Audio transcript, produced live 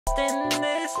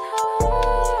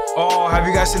Oh, have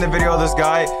you guys seen the video of this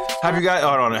guy? Have you guys,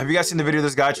 hold on, have you guys seen the video of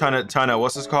this guy trying to,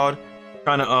 what's this called?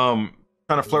 Trying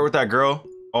to flirt with that girl?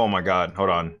 Oh my God, hold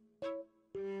on.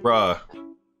 Bruh.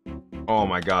 Oh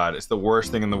my God, it's the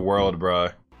worst thing in the world,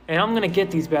 bruh. And I'm gonna get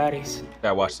these baddies.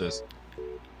 Yeah, watch this.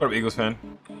 What up, Eagles fan?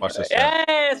 Watch this. Hey,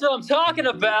 that's what I'm talking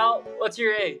about. What's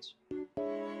your age?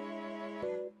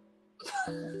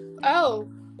 Oh,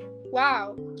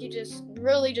 wow. You just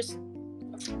really just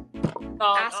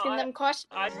asking them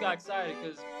questions. I just got excited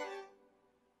because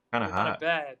Kind of hot. kind of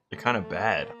bad. You're kind of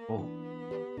bad. Oh.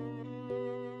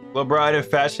 Well, bro, I didn't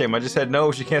fat shame. I just said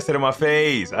no. She can't sit in my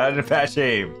face. I didn't fat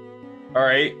shame. All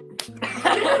right.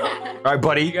 All right,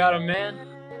 buddy. You got a man?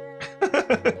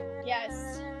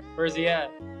 Yes. Where's he at?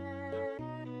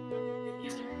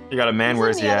 You got a man.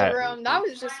 Where's he in the at? other room. That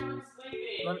was just.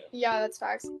 Yeah, that's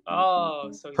facts. Oh,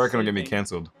 so he's Perk gonna get me sleeping.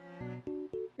 canceled.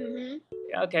 Mhm.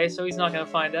 Yeah, okay, so he's not gonna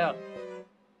find out.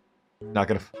 Not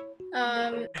gonna.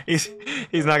 He's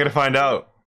not gonna find out.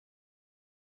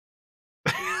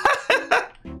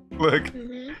 Look.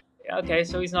 Mhm. Yeah, okay,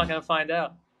 so he's not gonna find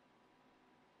out.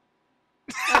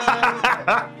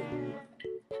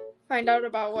 Find out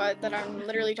about what? That I'm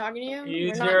literally talking to you?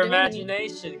 Use We're not your doing any-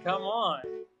 imagination. Come on.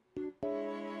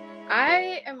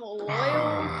 I am loyal,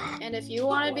 and if you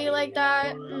want to be like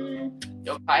that,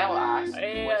 Yo, Kyle asked.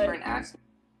 Hey, Boyfriend asked.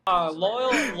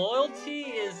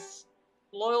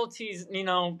 Loyalty's, you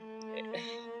know.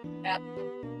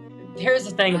 Here's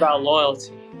the thing about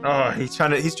loyalty. Oh, he's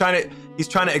trying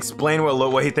to explain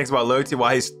what he thinks about loyalty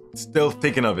while he's still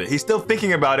thinking of it. He's still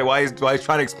thinking about it while he's trying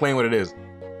to explain what it is.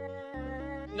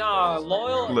 Nah,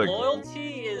 Look.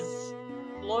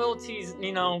 loyalty's,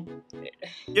 you know.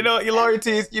 You know, your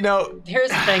loyalties, you know. Here's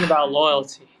the thing about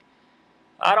loyalty.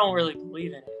 I don't really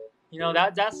believe in it. You know,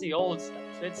 that's the old stuff.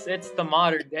 It's the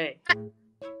modern day.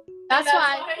 that's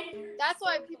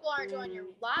why people aren't joining your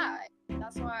live.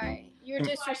 That's why you're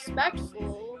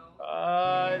disrespectful.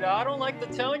 I don't like the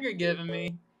tone you're giving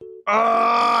me. Oh,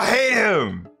 I hate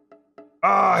him. Oh,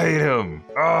 I hate him.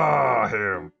 Oh, I hate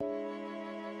him.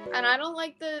 And I don't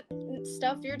like the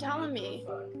stuff you're telling me.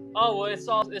 Oh well, it's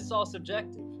all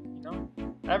subjective. You know,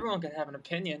 everyone can have an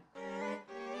opinion.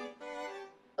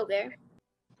 Okay.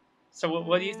 So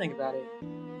what do you think about it?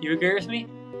 You agree with me?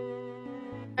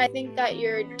 I think that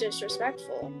you're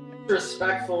disrespectful.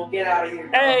 Respectful, get out of here.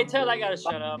 Hey, tell that guy to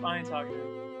shut up. I ain't talking to him.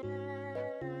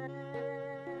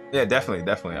 Yeah,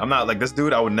 definitely. I'm not like this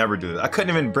dude. I would never do this. I couldn't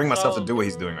even bring myself to do what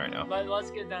he's doing right now. Let's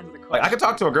get down to the question. Like I could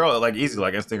talk to a girl like easy,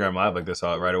 like Instagram Live like this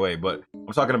right away. But I'm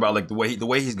talking about like the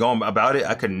way he's going about it.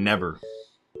 I could never.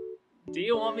 Do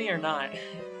you want me or not?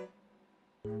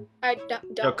 I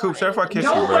don't. Yo, Coop, shut up if I kiss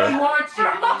you, Nobody bro. wants you.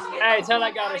 Hey, tell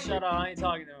that guy to shut up. I ain't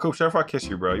talking to him. Coop, shut up if I kiss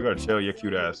you, bro. You gotta chill, your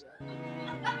cute ass.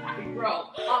 Bro,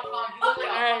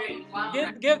 Hey,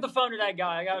 give the phone to that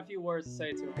guy. I got a few words to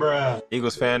say to him. Bruh.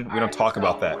 Eagles fan, we don't talk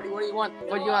about that. What do you want?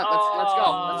 What do you want? Let's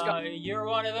go. Let's go. You're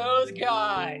one of those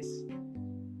guys.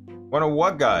 One of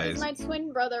what guys? My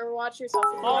twin brother. Watch yourself.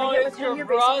 If you Oh, wanna get it's with him, your you're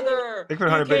basically- brother. Thank you for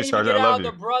the 100 biddies, You can't Charger. even I get love out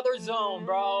you. the brother zone,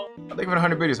 bro. Thank you for the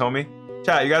 100 biddies, homie.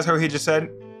 Chat, you guys heard what he just said?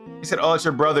 He said, "Oh, it's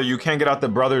your brother. You can't get out the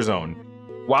brother zone."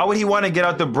 Why would he want to get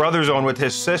out the brother zone with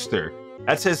his sister?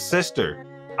 That's his sister.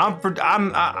 I'm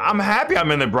happy I'm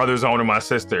in the brother zone with my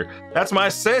sister. That's my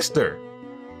sister.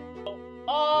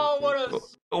 Oh, what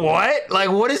a... What? Like,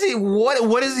 what is he?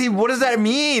 What is he? What does that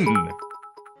mean?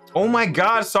 Oh my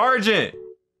God, Sergeant!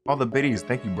 All the biddies,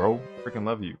 thank you, bro. Freaking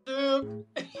love you. Dude.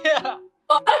 Yeah.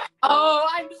 Oh,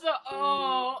 I'm so.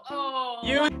 Oh.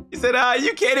 He said,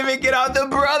 you can't even get out the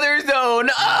brother zone.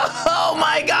 Oh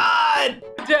my God!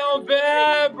 Down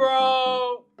bad,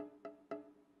 bro.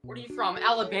 Where are you from?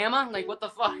 Alabama? Like, what the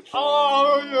fuck?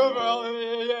 Oh,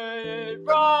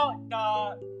 bro.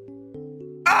 Nah.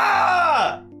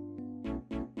 Ah!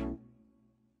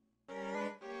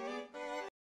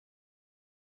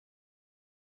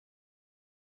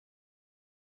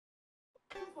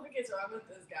 What is wrong with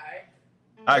this guy?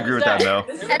 I agree with that, Mel.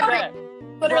 Who's that?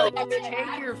 Literally,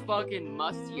 take your fucking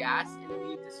musty ass and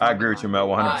leave this. I agree with you, Mel,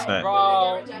 100%.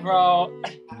 Bro.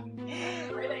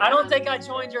 I don't think I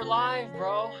joined your live,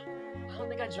 bro. I don't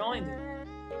think I joined it.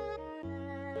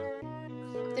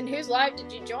 Then whose live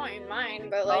did you join? Mine,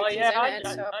 but like Oh he's yeah, in it,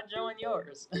 so. I joined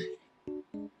yours.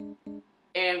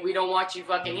 And we don't want you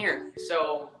fucking here,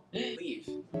 so leave.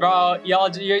 Bro, you're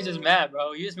just mad,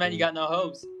 bro. You're just mad you got no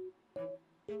host.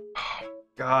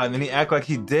 God, and then he act like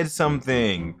he did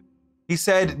something. He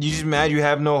said, "You just mad you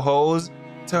have no hoes?"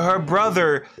 to her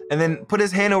brother, and then put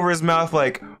his hand over his mouth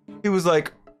like he was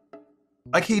like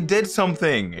he did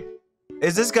something.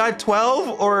 Is this guy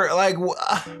 12 or like?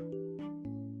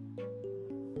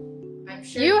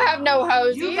 You have no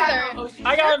hose You either. got no hoes.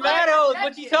 I got mad hoes.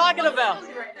 What you talking about?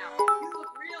 Silly right now. You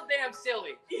look real damn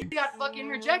silly. You got fucking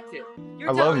rejected. You're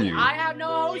I love telling me you. I have no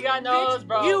hoes. You got no bitch? hoes,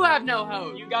 bro. You have no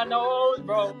hoes. You got no hoes,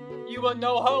 bro. You a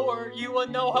no hoer. You a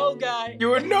no ho guy.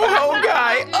 You a no ho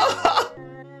guy.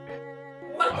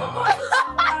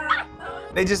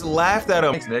 They just laughed at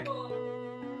him. Thanks, Nick.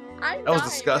 I'm That was dying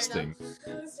disgusting. right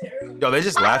now. Yo, they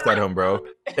just laughed at him, bro.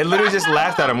 They literally just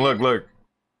laughed at him. Look, look.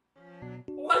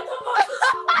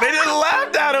 They just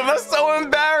laughed at him. That's so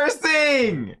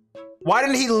embarrassing. Why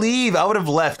didn't he leave? I would have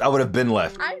left. I would have been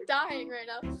left. I'm dying right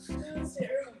now.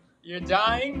 You're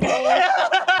dying.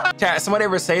 Chat, somebody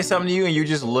ever say something to you and you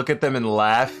just look at them and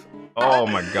laugh? Oh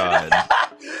my god.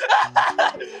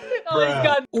 Oh, he's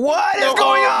got What is no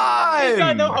going hoes. He's got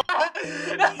on? no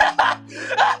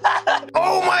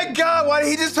Oh my god, why did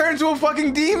he just turn into a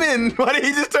fucking demon? Why did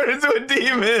he just turn into a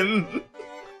demon?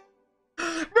 Bro,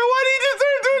 why did he just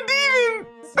turn into a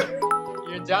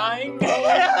demon? You're dying.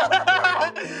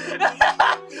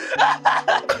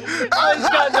 Oh, he's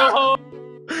got no hope.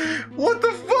 What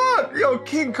the fuck? Yo,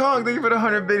 King Kong, thank you for the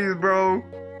 100 biddies, bro.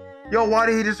 Yo, why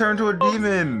did he just turn into a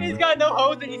demon? He's got no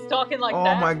hope and he's talking like Oh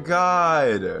that. my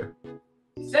god.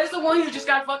 Says the one who just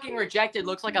got fucking rejected.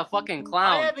 Looks like a fucking I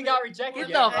clown. haven't got rejected Get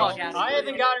yet. the fuck out of I here.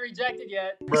 haven't got rejected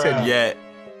yet. He said yet.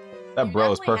 That You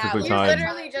bro is definitely perfectly have. timed. You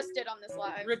literally just did on this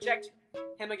live. Reject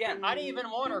him again. I didn't even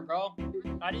want her, bro.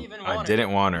 I didn't even want her. I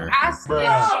didn't want her. Asked if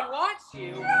she wants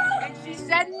you, and she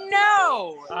said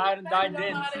no. I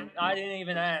didn't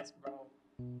even ask, bro.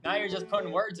 Now you're just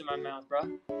putting words in my mouth, bro.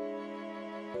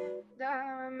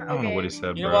 I don't know what he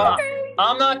said, You know bro. what?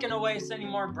 I'm not gonna waste any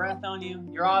more breath on you.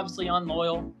 You're obviously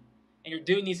unloyal, and your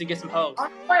dude needs to get some hoes.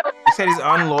 He said he's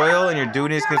unloyal and your dude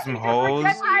needs to get some hoes.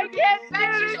 I get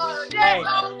that Hey.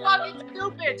 so fucking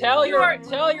stupid. Tell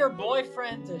your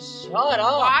boyfriend to shut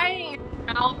up. Why?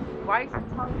 Why is your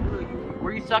tongue blue?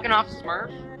 Were you sucking off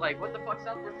Smurf? Like, what the fuck's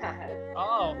up with that?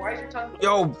 Oh, Why is your tongue blue?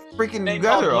 Yo, freaking, They you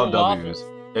guys call are all blue W's.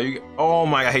 Yeah, you, oh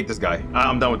my, I hate this guy.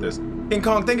 I'm done with this. King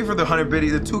Kong, thank you for the 100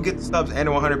 biddies, the 2 get the subs and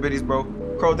the 100 biddies, bro.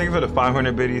 Crow, thank you for the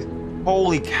 500 biddies.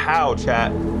 Holy cow,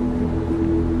 chat.